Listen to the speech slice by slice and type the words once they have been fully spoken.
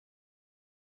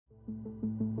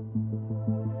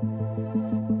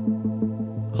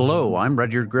Hello, I'm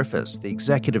Rudyard Griffiths, the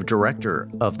Executive Director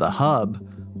of The Hub.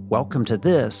 Welcome to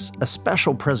this, a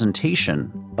special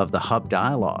presentation of the Hub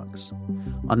Dialogues.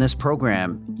 On this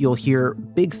program, you'll hear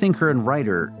big thinker and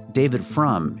writer David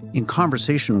Frum in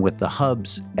conversation with The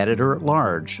Hub's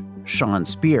editor-at-large, Sean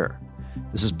Speer.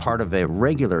 This is part of a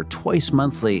regular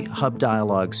twice-monthly Hub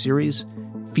Dialogue series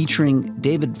featuring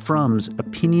David Frum's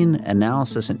opinion,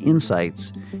 analysis, and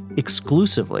insights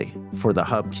exclusively for the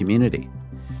Hub community.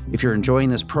 If you're enjoying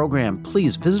this program,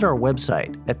 please visit our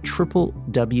website at www.thehub.ca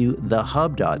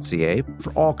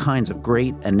for all kinds of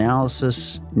great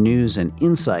analysis, news, and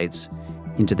insights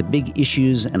into the big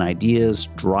issues and ideas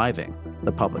driving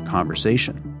the public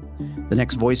conversation. The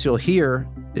next voice you'll hear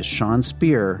is Sean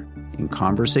Speer in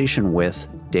conversation with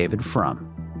David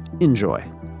Frum. Enjoy.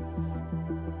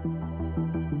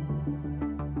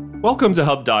 Welcome to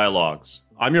Hub Dialogues.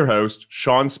 I'm your host,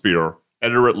 Sean Speer,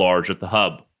 editor-at-large at The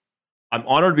Hub. I'm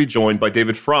honored to be joined by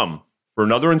David Frum for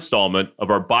another installment of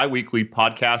our bi-weekly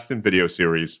podcast and video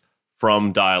series,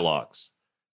 Frum Dialogues.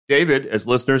 David, as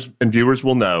listeners and viewers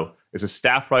will know, is a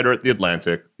staff writer at The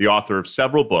Atlantic, the author of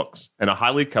several books, and a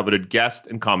highly coveted guest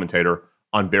and commentator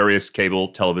on various cable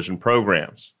television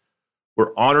programs.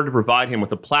 We're honored to provide him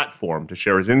with a platform to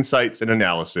share his insights and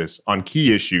analysis on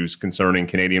key issues concerning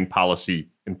Canadian policy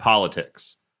and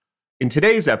politics. In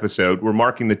today's episode, we're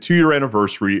marking the 2-year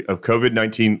anniversary of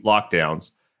COVID-19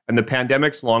 lockdowns and the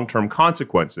pandemic's long-term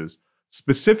consequences,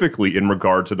 specifically in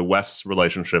regard to the West's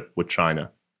relationship with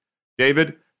China.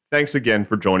 David, thanks again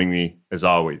for joining me, as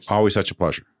always. Always such a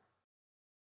pleasure.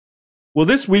 Well,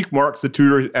 this week marks the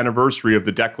 2-year anniversary of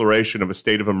the declaration of a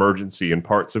state of emergency in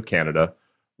parts of Canada.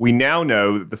 We now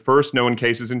know that the first known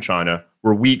cases in China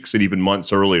were weeks and even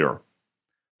months earlier.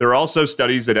 There are also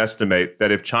studies that estimate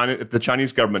that if the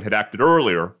Chinese government had acted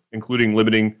earlier, including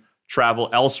limiting travel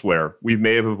elsewhere, we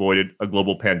may have avoided a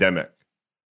global pandemic.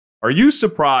 Are you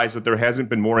surprised that there hasn't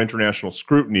been more international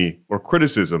scrutiny or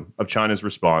criticism of China's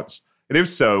response? And if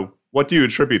so, what do you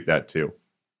attribute that to?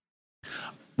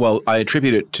 Well, I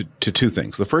attribute it to two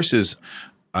things. The first is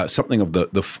something of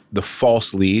the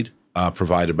false lead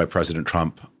provided by President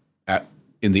Trump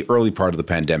in the early part of the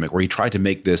pandemic, where he tried to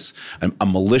make this a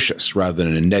malicious rather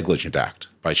than a negligent act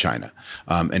by China,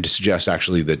 and to suggest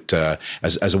actually that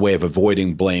as a way of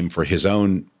avoiding blame for his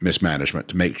own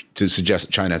mismanagement, to suggest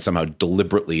that China had somehow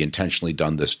deliberately, intentionally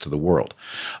done this to the world.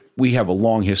 We have a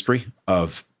long history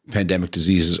of pandemic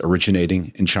diseases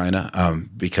originating in China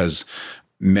because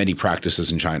many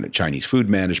practices in China, Chinese food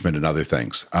management and other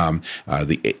things. The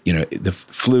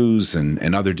flus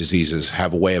and other diseases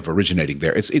have a way of originating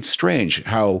there. It's strange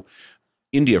how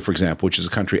India, for example, which is a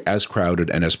country as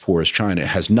crowded and as poor as China,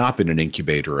 has not been an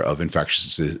incubator of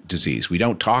infectious disease. We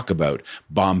don't talk about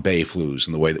Bombay flus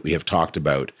in the way that we have talked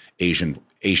about Asian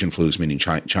flus, meaning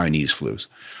Chinese flus.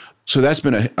 So that's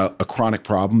been a chronic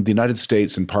problem. The United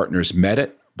States and partners met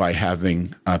it by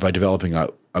developing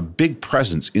a big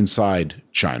presence inside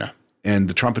China. And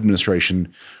the Trump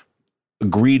administration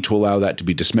agreed to allow that to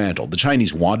be dismantled. The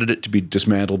Chinese wanted it to be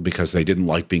dismantled because they didn't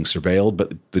like being surveilled,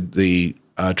 but the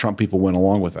Trump people went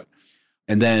along with it.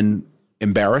 And then,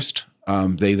 embarrassed,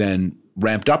 they then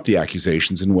ramped up the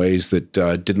accusations in ways that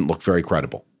didn't look very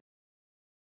credible.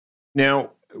 Now,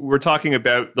 we're talking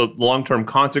about the long-term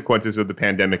consequences of the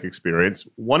pandemic experience.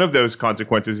 One of those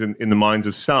consequences in the minds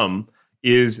of some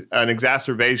is an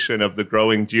exacerbation of the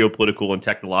growing geopolitical and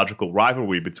technological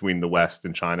rivalry between the West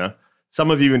and China. Some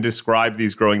have even described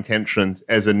these growing tensions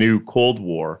as a new Cold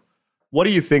War. What do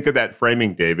you think of that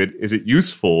framing, David? Is it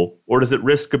useful, or does it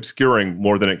risk obscuring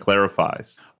more than it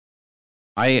clarifies?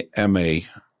 I am a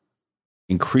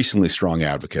increasingly strong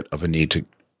advocate of a need to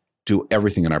do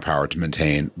everything in our power to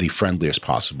maintain the friendliest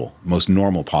possible, most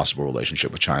normal possible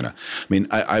relationship with China. I mean,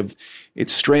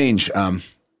 it's strange.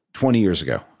 20 years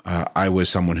ago, I was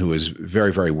someone who was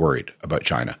very, very worried about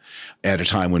China at a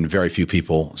time when very few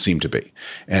people seemed to be.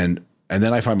 And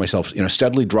then I find myself,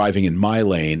 steadily driving in my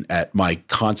lane at my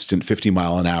constant 50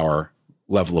 mile an hour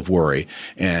level of worry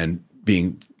and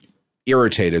being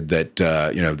irritated that,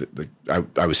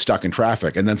 I was stuck in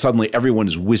traffic. And then suddenly everyone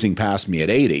is whizzing past me at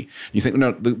 80. You think,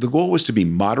 no, the goal was to be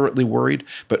moderately worried,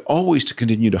 but always to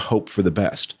continue to hope for the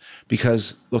best.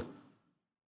 Because, look,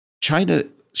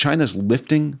 China's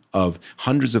lifting of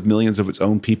hundreds of millions of its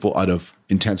own people out of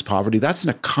intense poverty, that's an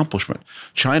accomplishment.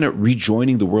 China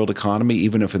rejoining the world economy,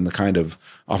 even if in the kind of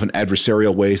often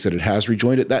adversarial ways that it has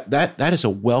rejoined it, that is a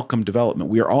welcome development.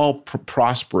 We are all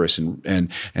prosperous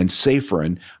and safer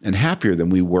and happier than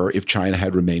we were if China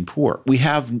had remained poor. We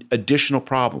have additional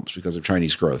problems because of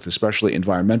Chinese growth, especially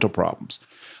environmental problems.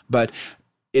 But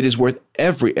it is worth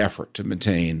every effort to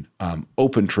maintain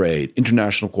open trade,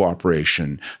 international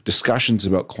cooperation, discussions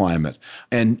about climate,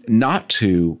 and not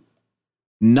to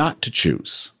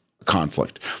choose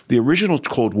conflict. The original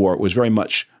Cold War was very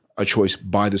much a choice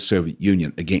by the Soviet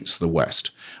Union against the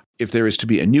West. If there is to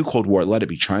be a new Cold War, let it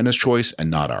be China's choice and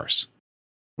not ours.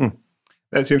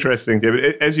 That's interesting,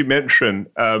 David. As you mentioned,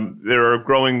 there are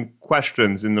growing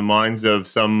questions in the minds of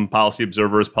some policy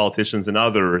observers, politicians, and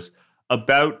others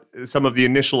about some of the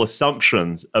initial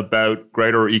assumptions about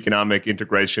greater economic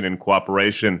integration and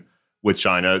cooperation with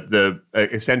China. The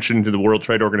ascension to the World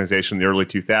Trade Organization in the early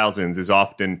 2000s is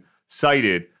often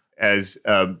cited as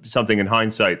something in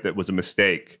hindsight that was a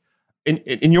mistake.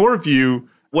 In your view,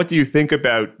 what do you think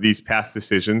about these past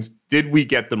decisions? Did we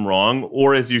get them wrong?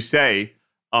 Or, as you say,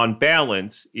 on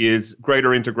balance, is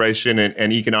greater integration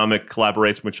and economic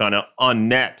collaboration with China on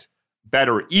net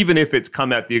better, even if it's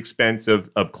come at the expense of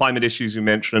climate issues you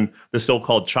mentioned, the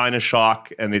so-called China shock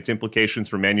and its implications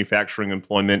for manufacturing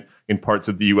employment in parts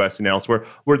of the U.S. and elsewhere?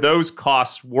 Were those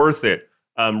costs worth it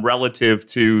relative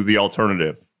to the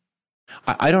alternative?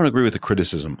 I don't agree with the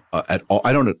criticism at all.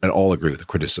 I don't at all agree with the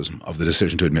criticism of the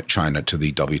decision to admit China to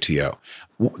the WTO.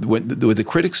 What the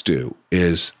critics do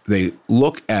is they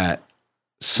look at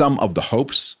some of the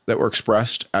hopes that were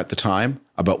expressed at the time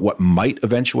about what might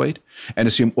eventuate and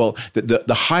assume, well,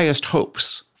 the highest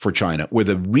hopes for China were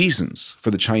the reasons for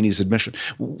the Chinese admission.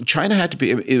 China had to be,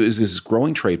 it was this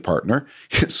growing trade partner.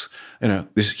 It's,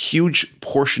 this huge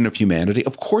portion of humanity.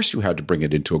 Of course, you had to bring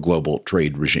it into a global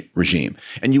trade regime,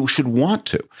 and you should want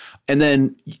to. And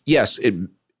then, yes,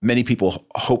 many people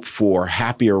hope for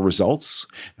happier results,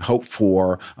 hope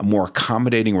for a more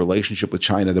accommodating relationship with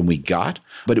China than we got.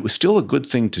 But it was still a good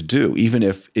thing to do, even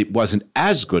if it wasn't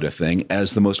as good a thing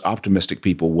as the most optimistic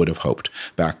people would have hoped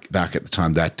back at the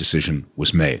time that decision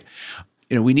was made.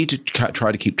 We need to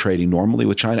try to keep trading normally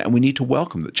with China, and we need to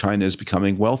welcome that China is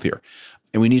becoming wealthier.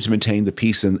 And we need to maintain the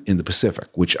peace in the Pacific,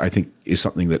 which I think is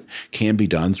something that can be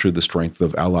done through the strength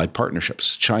of allied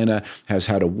partnerships. China has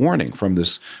had a warning from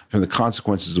the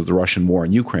consequences of the Russian war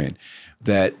in Ukraine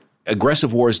that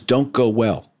aggressive wars don't go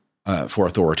well for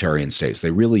authoritarian states.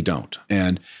 They really don't.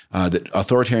 And that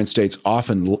authoritarian states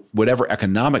often, whatever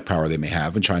economic power they may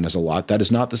have, and China has a lot, that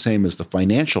is not the same as the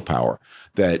financial power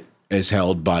that is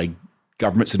held by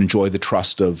governments that enjoy the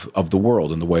trust of the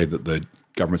world in the way that the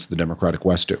governments of the democratic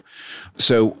West do.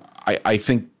 So I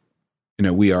think,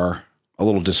 we are a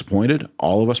little disappointed,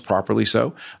 all of us properly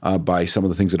so, by some of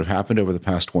the things that have happened over the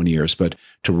past 20 years. But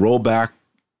to roll back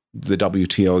the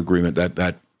WTO agreement,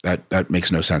 that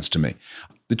makes no sense to me.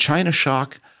 The China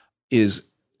shock is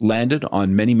landed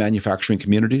on many manufacturing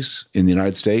communities in the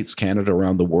United States, Canada,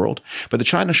 around the world. But the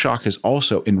China shock has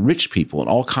also enriched people in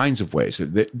all kinds of ways.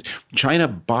 China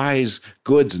buys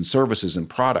goods and services and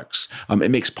products. It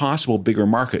makes possible a bigger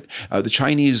market. The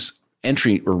Chinese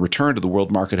entry or return to the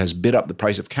world market has bid up the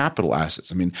price of capital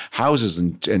assets. I mean, houses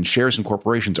and shares in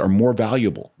corporations are more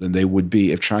valuable than they would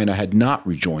be if China had not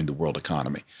rejoined the world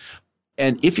economy.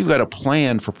 And if you've got a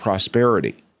plan for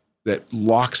prosperity that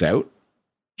locks out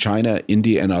China,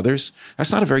 India, and others,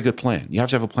 that's not a very good plan. You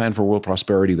have to have a plan for world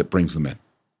prosperity that brings them in.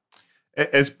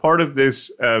 As part of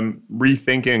this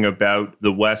rethinking about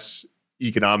the West's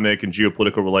economic and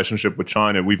geopolitical relationship with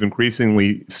China, we've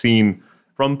increasingly seen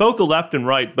from both the left and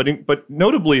right, but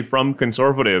notably from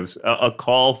conservatives, a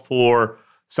call for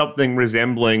something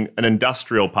resembling an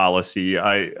industrial policy.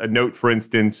 I note, for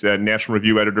instance, National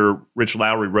Review editor Rich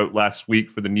Lowry wrote last week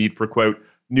for the need for, quote,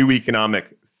 new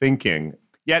economic thinking.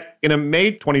 Yet, in a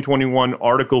May 2021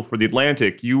 article for The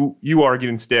Atlantic, you argued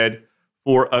instead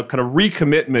for a kind of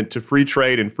recommitment to free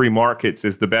trade and free markets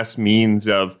as the best means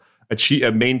of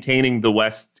maintaining the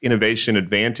West's innovation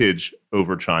advantage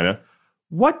over China.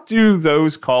 What do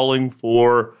those calling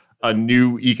for a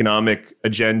new economic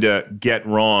agenda get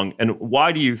wrong? And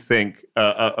why do you think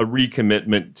a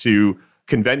recommitment to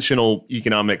conventional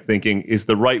economic thinking is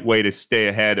the right way to stay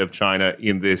ahead of China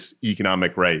in this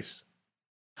economic race?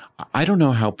 I don't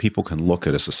know how people can look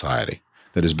at a society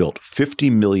that has built 50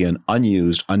 million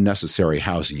unused, unnecessary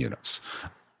housing units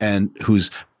and whose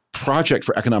project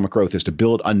for economic growth is to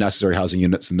build unnecessary housing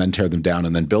units and then tear them down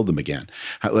and then build them again.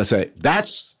 Let's say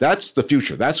that's the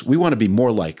future. We want to be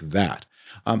more like that.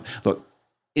 Look,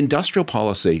 industrial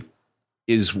policy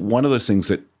is one of those things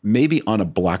that maybe on a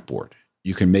blackboard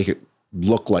you can make it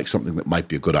look like something that might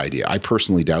be a good idea. I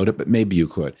personally doubt it, but maybe you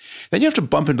could. Then you have to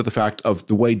bump into the fact of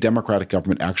the way democratic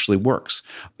government actually works.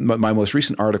 My most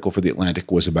recent article for The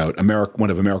Atlantic was about one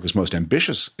of America's most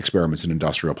ambitious experiments in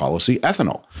industrial policy,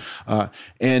 ethanol.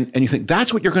 And you think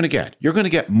that's what you're going to get. You're going to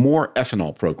get more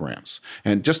ethanol programs.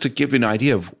 And just to give you an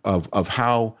idea of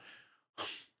how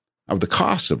of the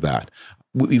cost of that.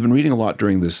 We've been reading a lot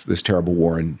during this terrible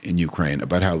war in Ukraine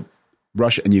about how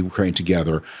Russia and Ukraine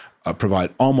together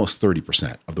provide almost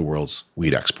 30% of the world's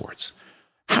wheat exports.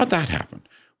 How'd that happen?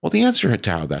 Well, the answer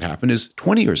to how that happened is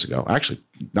 20 years ago, actually,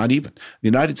 not even. The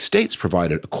United States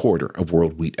provided a quarter of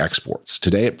world wheat exports.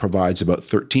 Today, it provides about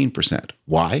 13%.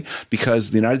 Why? Because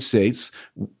the United States,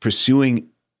 pursuing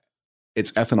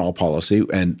its ethanol policy,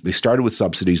 and they started with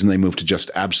subsidies and they moved to just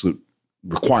absolute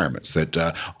requirements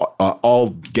that all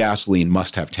gasoline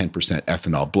must have 10%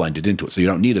 ethanol blended into it. So you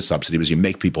don't need a subsidy because you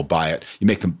make people buy it. You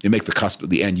make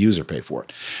the end user pay for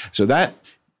it. So that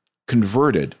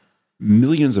converted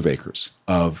millions of acres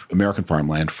of American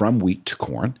farmland from wheat to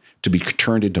corn to be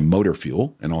turned into motor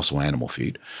fuel and also animal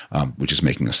feed, which is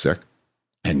making us sick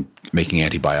and making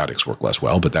antibiotics work less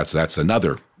well. But that's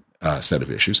another set of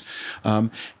issues,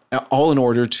 all in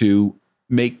order to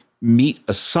meet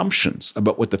assumptions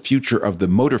about what the future of the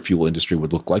motor fuel industry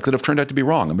would look like that have turned out to be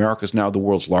wrong. America is now the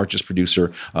world's largest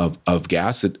producer of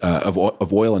gas,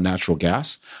 of oil and natural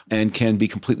gas, and can be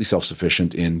completely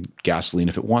self-sufficient in gasoline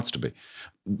if it wants to be,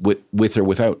 with or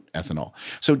without ethanol.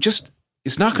 So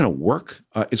it's not going to work.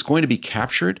 It's going to be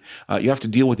captured. You have to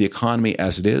deal with the economy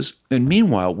as it is. And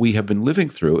meanwhile, we have been living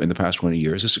through, in the past 20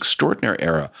 years, this extraordinary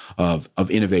era of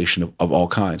innovation of all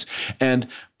kinds. And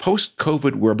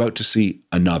post-COVID, we're about to see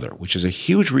another, which is a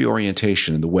huge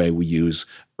reorientation in the way we use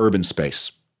urban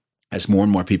space as more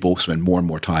and more people spend more and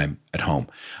more time at home.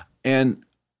 And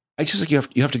I just think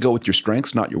you have to go with your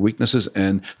strengths, not your weaknesses.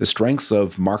 And the strengths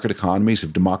of market economies,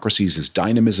 of democracies, is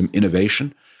dynamism,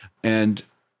 innovation. And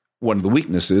one of the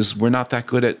weaknesses, we're not that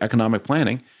good at economic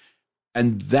planning.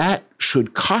 And that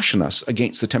should caution us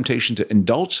against the temptation to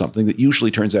indulge something that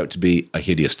usually turns out to be a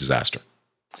hideous disaster.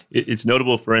 It's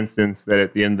notable, for instance, that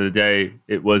at the end of the day,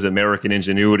 it was American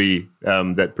ingenuity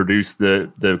that produced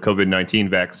the COVID-19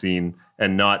 vaccine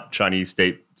and not Chinese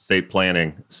state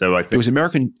planning. So I think it was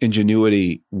American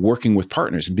ingenuity working with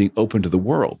partners and being open to the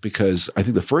world, because I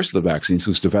think the first of the vaccines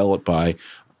was developed by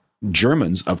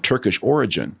Germans of Turkish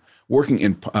origin, working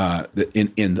in a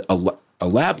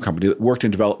lab company that worked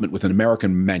in development with an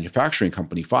American manufacturing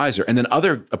company, Pfizer, and then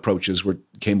other approaches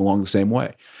came along the same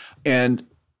way. And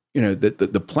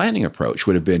the planning approach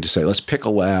would have been to say, let's pick a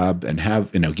lab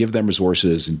and give them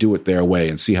resources and do it their way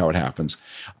and see how it happens.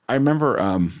 I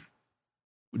remember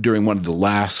during one of the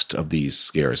last of these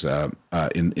scares, when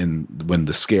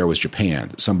the scare was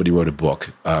Japan, somebody wrote a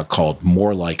book called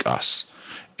 "More Like Us,"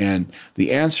 and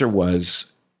the answer was,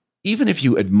 even if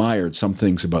you admired some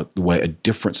things about the way a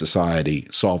different society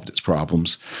solved its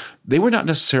problems, they were not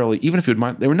necessarily, even if you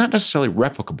admired, they were not necessarily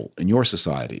replicable in your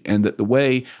society. And that the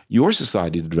way your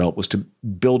society developed was to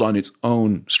build on its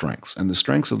own strengths. And the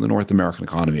strengths of the North American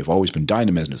economy have always been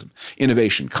dynamism,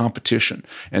 innovation, competition,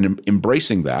 and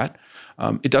embracing that.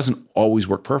 It doesn't always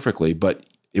work perfectly, but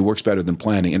it works better than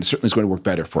planning. And it certainly is going to work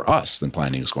better for us than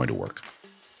planning is going to work.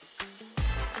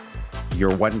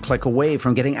 You're one click away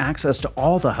from getting access to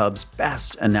all the Hub's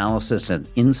best analysis and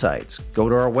insights. Go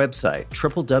to our website,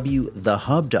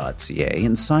 www.thehub.ca,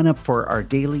 and sign up for our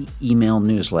daily email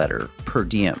newsletter, Per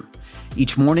Diem.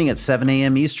 Each morning at 7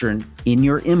 a.m. Eastern, in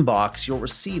your inbox, you'll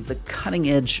receive the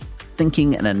cutting-edge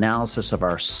thinking and analysis of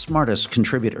our smartest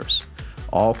contributors,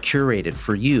 all curated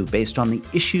for you based on the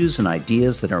issues and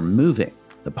ideas that are moving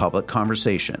the public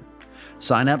conversation.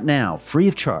 Sign up now, free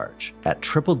of charge, at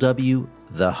www.thehub.ca.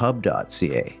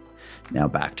 Now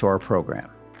back to our program.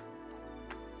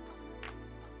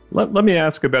 Let me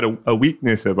ask about a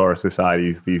weakness of our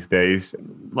societies these days.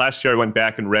 Last year, I went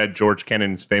back and read George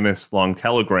Kennan's famous long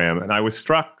telegram, and I was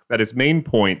struck that his main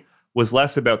point was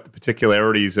less about the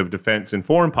particularities of defense and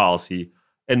foreign policy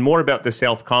and more about the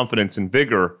self-confidence and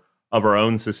vigor of our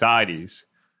own societies.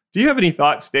 Do you have any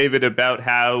thoughts, David, about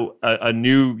how a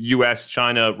new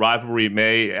U.S.-China rivalry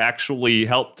may actually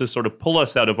help to sort of pull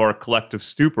us out of our collective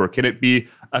stupor? Can it be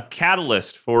a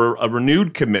catalyst for a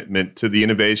renewed commitment to the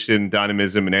innovation,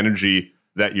 dynamism, and energy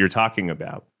that you're talking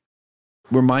about?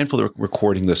 We're mindful that we're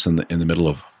recording this in the middle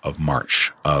of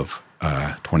March of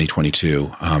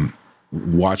 2022,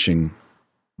 watching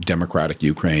democratic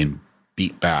Ukraine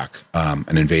beat back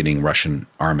an invading Russian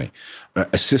army,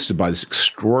 assisted by this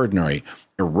extraordinary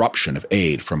eruption of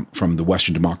aid from the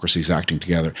Western democracies acting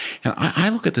together. And I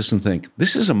look at this and think,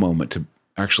 this is a moment to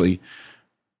actually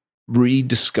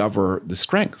rediscover the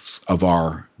strengths of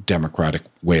our democratic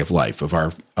way of life, of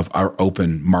our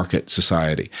open market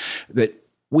society, that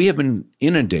we have been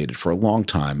inundated for a long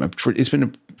time. It's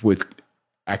been with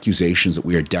accusations that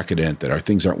we are decadent, that our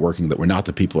things aren't working, that we're not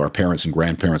the people our parents and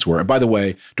grandparents were. And by the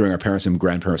way, during our parents' and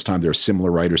grandparents' time, there are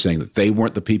similar writers saying that they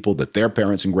weren't the people that their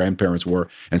parents and grandparents were.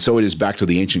 And so it is back to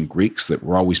the ancient Greeks that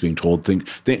we're always being told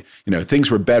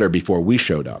things were better before we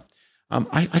showed up.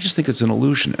 I just think it's an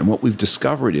illusion. And what we've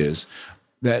discovered is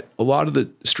that a lot of the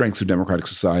strengths of democratic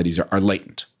societies are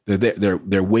latent.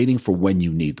 They're waiting for when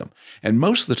you need them. And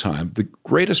most of the time, the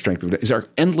greatest strength of it is our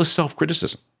endless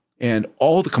self-criticism. And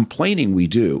all the complaining we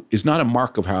do is not a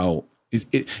mark of how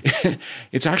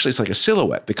it's actually, it's like a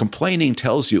silhouette. The complaining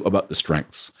tells you about the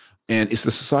strengths. And it's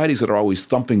the societies that are always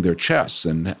thumping their chests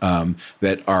and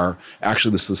that are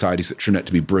actually the societies that turn out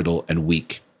to be brittle and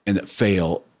weak and that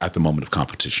fail at the moment of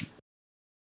competition.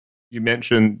 You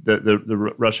mentioned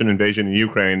the Russian invasion in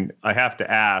Ukraine. I have to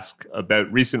ask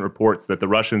about recent reports that the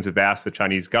Russians have asked the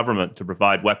Chinese government to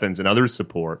provide weapons and other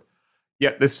support.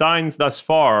 Yet the signs thus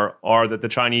far are that the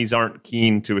Chinese aren't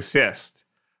keen to assist.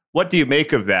 What do you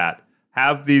make of that?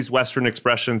 Have these Western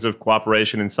expressions of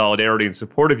cooperation and solidarity in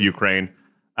support of Ukraine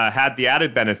had the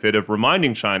added benefit of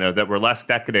reminding China that we're less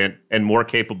decadent and more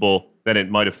capable than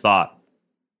it might have thought?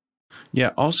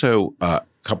 Yeah, also a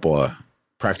couple of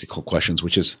practical questions,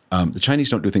 which is the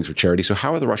Chinese don't do things for charity. So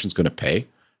how are the Russians going to pay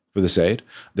for this aid?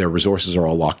 Their resources are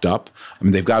all locked up. I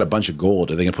mean, they've got a bunch of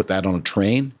gold. Are they going to put that on a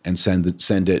train and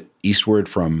send it eastward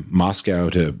from Moscow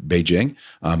to Beijing,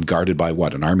 guarded by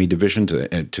an army division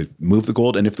to move the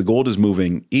gold? And if the gold is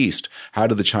moving east, how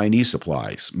do the Chinese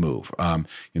supplies move? Are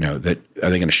they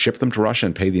going to ship them to Russia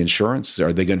and pay the insurance?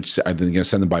 Are they going to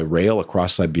send them by rail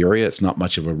across Siberia? It's not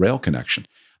much of a rail connection.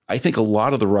 I think a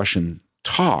lot of the Russian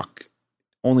talk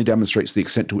only demonstrates the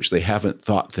extent to which they haven't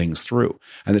thought things through.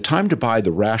 And the time to buy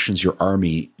the rations your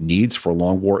army needs for a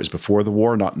long war is before the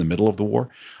war, not in the middle of the war.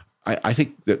 I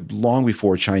think that long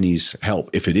before Chinese help,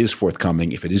 if it is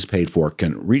forthcoming, if it is paid for,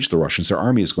 can reach the Russians, their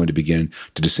army is going to begin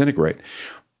to disintegrate.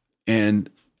 And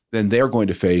then they're going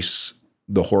to face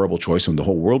the horrible choice, and the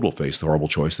whole world will face the horrible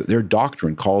choice, that their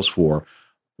doctrine calls for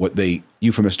what they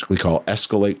euphemistically call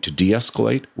escalate to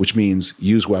de-escalate, which means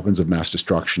use weapons of mass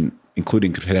destruction,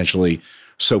 including potentially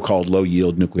so-called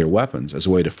low-yield nuclear weapons, as a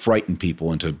way to frighten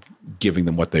people into giving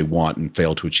them what they want and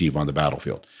fail to achieve on the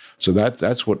battlefield. So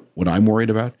that's what I'm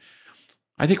worried about.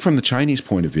 I think from the Chinese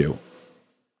point of view,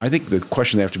 I think the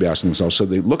question they have to be asking themselves, so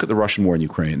they look at the Russian war in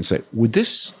Ukraine and say, would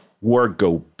this war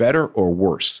go better or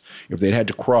worse if they'd had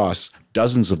to cross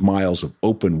dozens of miles of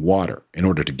open water in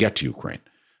order to get to Ukraine?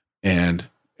 And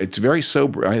it's very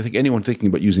sober. I think anyone thinking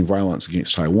about using violence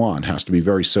against Taiwan has to be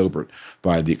very sobered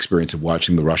by the experience of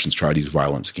watching the Russians try to use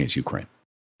violence against Ukraine.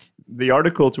 The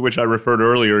article to which I referred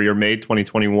earlier, your May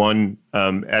 2021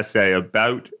 essay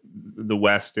about the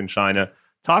West and China,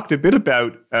 talked a bit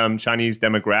about Chinese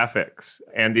demographics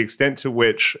and the extent to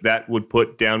which that would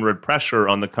put downward pressure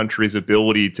on the country's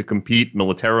ability to compete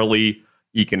militarily,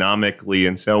 economically,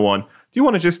 and so on. Do you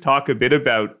want to just talk a bit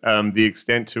about the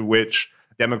extent to which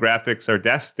demographics are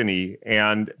destiny?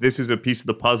 And this is a piece of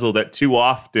the puzzle that too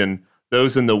often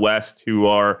those in the West who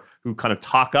kind of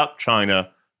talk up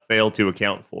China fail to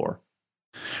account for.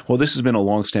 Well, this has been a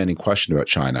longstanding question about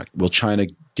China. Will China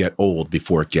get old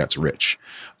before it gets rich?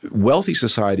 Wealthy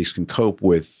societies can cope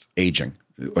with aging,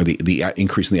 or the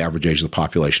increase in the average age of the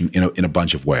population in a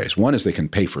bunch of ways. One is they can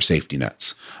pay for safety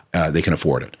nets. They can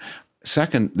afford it.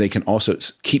 Second, they can also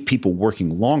keep people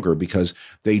working longer because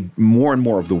more and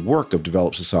more of the work of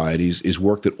developed societies is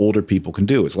work that older people can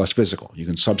do. It's less physical. You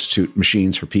can substitute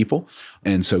machines for people,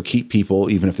 and so keep people,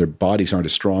 even if their bodies aren't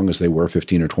as strong as they were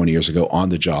 15 or 20 years ago, on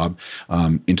the job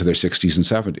into their 60s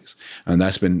and 70s. And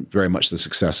that's been very much the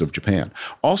success of Japan.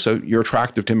 Also, you're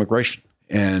attractive to immigration.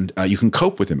 And you can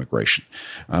cope with immigration,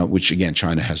 which, again,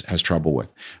 China has trouble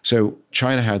with. So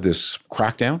China had this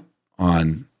crackdown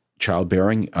on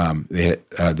childbearing. The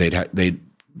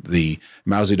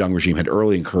Mao Zedong regime had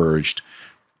early encouraged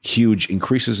huge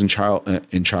increases in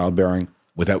childbearing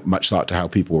without much thought to how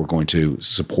people were going to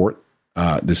support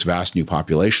this vast new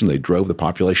population. They drove the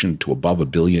population to above 1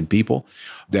 billion people.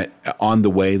 That on the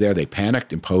way there, they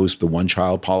panicked, imposed the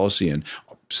one-child policy, and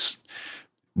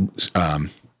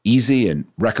easy and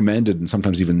recommended and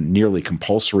sometimes even nearly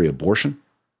compulsory abortion.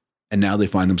 And now they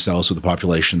find themselves with a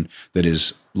population that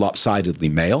is lopsidedly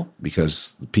male,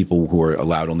 because the people who are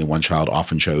allowed only one child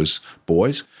often chose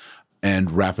boys,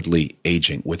 and rapidly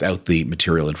aging without the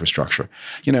material infrastructure.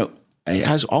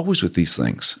 As always with these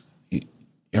things, you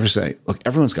have to say, look,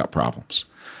 everyone's got problems,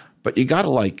 but you got to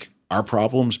like our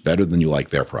problems better than you like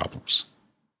their problems.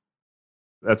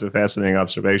 That's a fascinating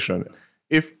observation.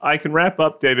 If I can wrap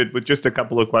up, David, with just a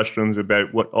couple of questions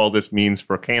about what all this means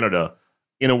for Canada.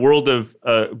 in a world of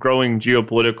growing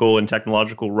geopolitical and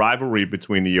technological rivalry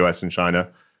between the U.S. and China,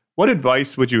 what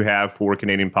advice would you have for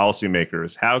Canadian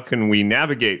policymakers? How can we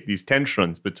navigate these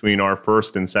tensions between our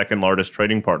first and second largest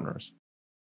trading partners?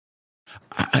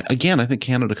 I think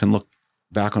Canada can look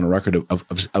back on a record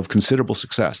of considerable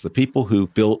success. The people who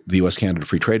built the U.S.-Canada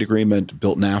Free Trade Agreement,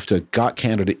 built NAFTA, got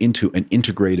Canada into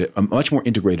a much more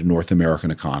integrated North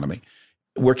American economy,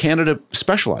 where Canada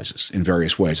specializes in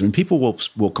various ways. I mean, people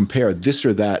will compare this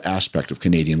or that aspect of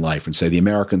Canadian life and say the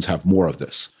Americans have more of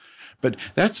this. But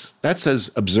that's as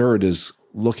absurd as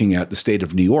looking at the state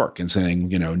of New York and saying,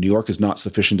 New York is not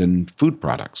sufficient in food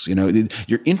products.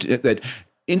 That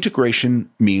integration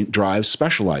drives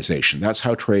specialization. That's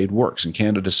how trade works. And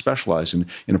Canada is specialized in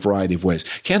a variety of ways.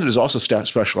 Canada is also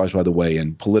specialized, by the way,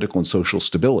 in political and social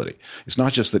stability. It's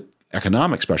not just that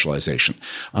economic specialization.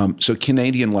 So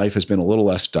Canadian life has been a little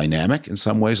less dynamic in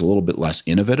some ways, a little bit less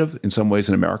innovative in some ways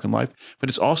than American life, but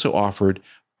it's also offered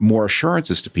more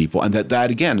assurances to people, and that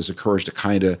again has encouraged a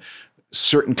kind of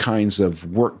certain kinds of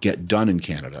work get done in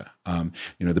Canada.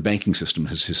 The banking system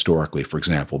has historically, for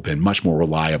example, been much more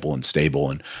reliable and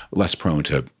stable and less prone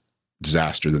to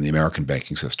disaster than the American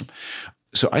banking system.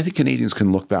 So I think Canadians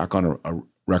can look back on a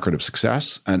record of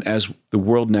success, and as the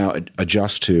world now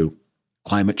adjusts to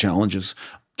climate challenges,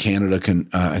 Canada can,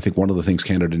 I think one of the things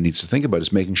Canada needs to think about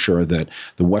is making sure that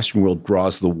the Western world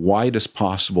draws the widest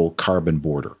possible carbon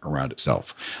border around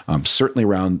itself. Certainly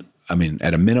around,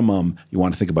 at a minimum, you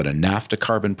want to think about a NAFTA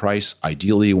carbon price.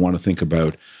 Ideally, you want to think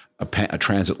about a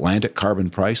transatlantic carbon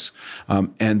price.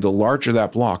 And the larger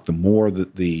that block, the more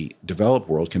that the developed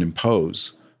world can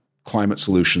impose climate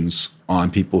solutions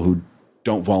on people who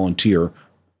don't volunteer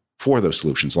for those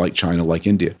solutions, like China, like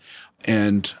India,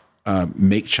 and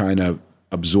make China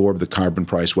absorb the carbon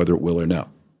price, whether it will or no.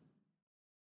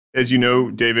 As you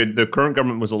know, David, the current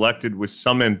government was elected with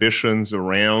some ambitions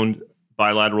around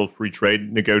bilateral free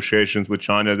trade negotiations with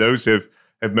China. Those have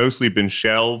mostly been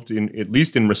shelved, at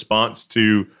least in response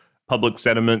to public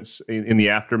sentiments in the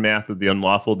aftermath of the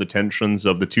unlawful detentions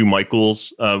of the two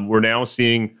Michaels. We're now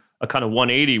seeing a kind of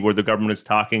 180 where the government is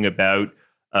talking about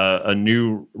a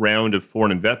new round of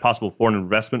possible foreign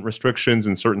investment restrictions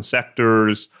in certain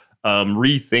sectors,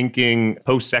 rethinking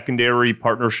post-secondary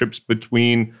partnerships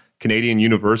between Canadian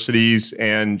universities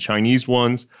and Chinese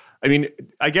ones.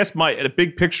 I guess at a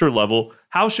big picture level,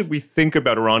 how should we think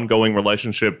about our ongoing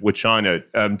relationship with China?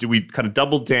 Do we kind of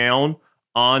double down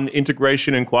on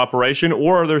integration and cooperation,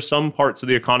 or are there some parts of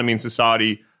the economy and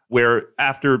society where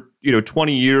after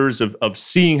 20 years of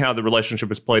seeing how the relationship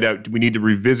has played out, do we need to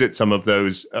revisit some of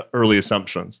those early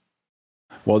assumptions?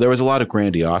 Well, there was a lot of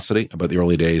grandiosity about the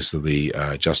early days of the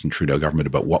Justin Trudeau government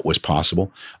about what was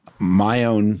possible. My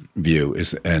own view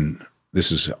is, and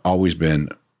this is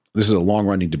a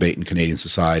long-running debate in Canadian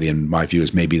society, and my view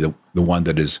is maybe the one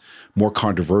that is more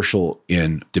controversial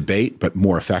in debate but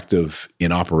more effective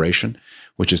in operation,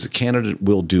 which is that Canada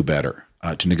will do better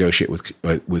to negotiate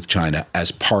with China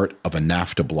as part of a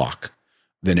NAFTA bloc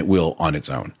than it will on its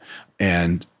own.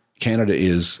 And Canada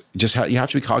is you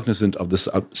have to be cognizant of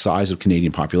the size of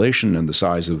Canadian population and the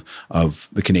size of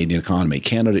the Canadian economy.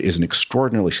 Canada is an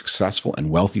extraordinarily successful and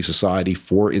wealthy society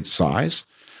for its size,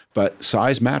 but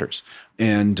size matters.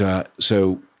 And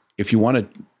so if you want to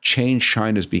change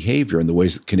China's behavior in the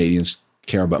ways that Canadians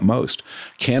care about most,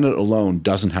 Canada alone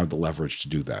doesn't have the leverage to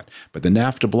do that. But the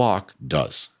NAFTA bloc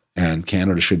does. And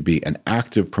Canada should be an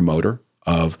active promoter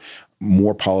of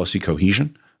more policy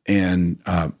cohesion and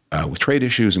with trade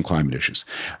issues and climate issues.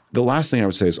 The last thing I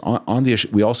would say is on the issue,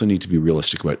 we also need to be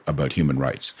realistic about human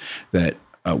rights, that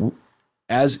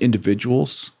as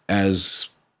individuals, as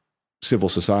civil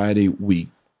society, we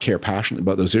care passionately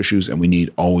about those issues and we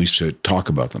need always to talk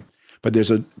about them. But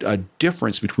there's a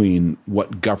difference between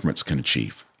what governments can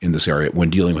achieve in this area when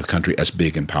dealing with a country as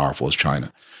big and powerful as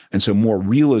China. And so more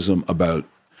realism about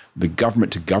the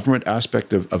government-to-government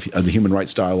aspect of the human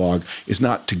rights dialogue is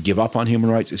not to give up on human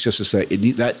rights. It's just to say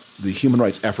that the human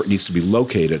rights effort needs to be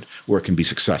located where it can be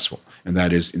successful, and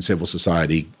that is in civil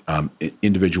society,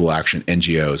 individual action,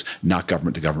 NGOs, not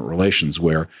government-to-government relations,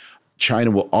 where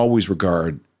China will always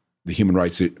regard the human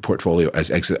rights portfolio as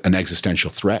an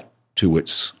existential threat to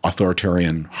its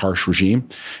authoritarian, harsh regime,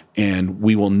 and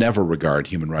we will never regard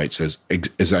human rights as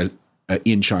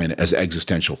in China as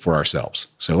existential for ourselves.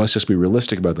 So let's just be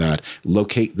realistic about that,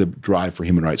 locate the drive for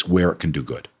human rights where it can do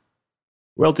good.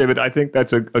 Well, David, I think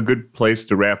that's a good place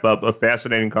to wrap up. A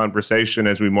fascinating conversation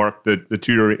as we mark the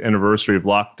 2-year anniversary of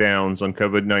lockdowns on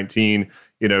COVID-19.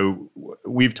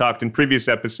 We've talked in previous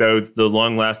episodes the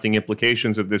long-lasting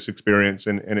implications of this experience,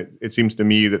 and it seems to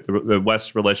me that the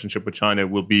West's relationship with China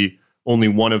will be only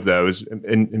one of those.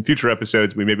 In future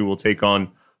episodes, maybe we'll take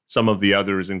on some of the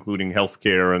others, including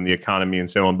healthcare and the economy and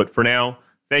so on. But for now,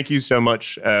 thank you so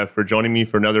much for joining me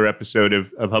for another episode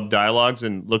of Hub Dialogues,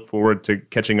 and look forward to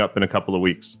catching up in a couple of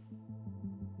weeks.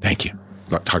 Thank you.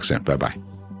 Talk soon. Bye-bye.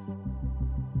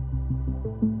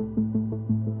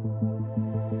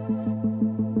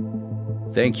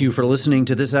 Thank you for listening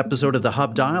to this episode of the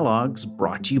Hub Dialogues,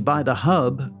 brought to you by The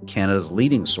Hub, Canada's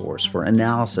leading source for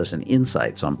analysis and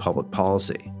insights on public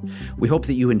policy. We hope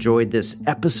that you enjoyed this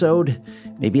episode.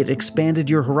 Maybe it expanded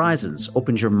your horizons,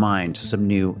 opened your mind to some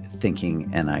new thinking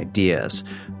and ideas.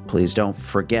 Please don't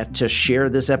forget to share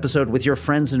this episode with your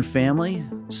friends and family,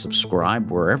 subscribe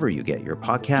wherever you get your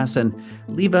podcasts, and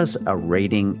leave us a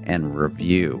rating and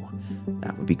review.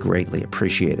 That would be greatly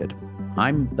appreciated.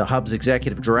 I'm the Hub's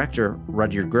Executive Director,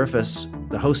 Rudyard Griffiths.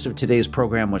 The host of today's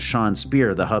program was Sean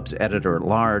Speer, the Hub's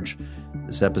Editor-at-Large.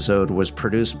 This episode was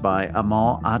produced by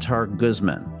Amal Attar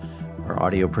Guzman. Our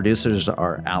audio producers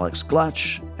are Alex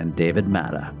Glutch and David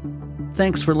Matta.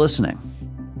 Thanks for listening.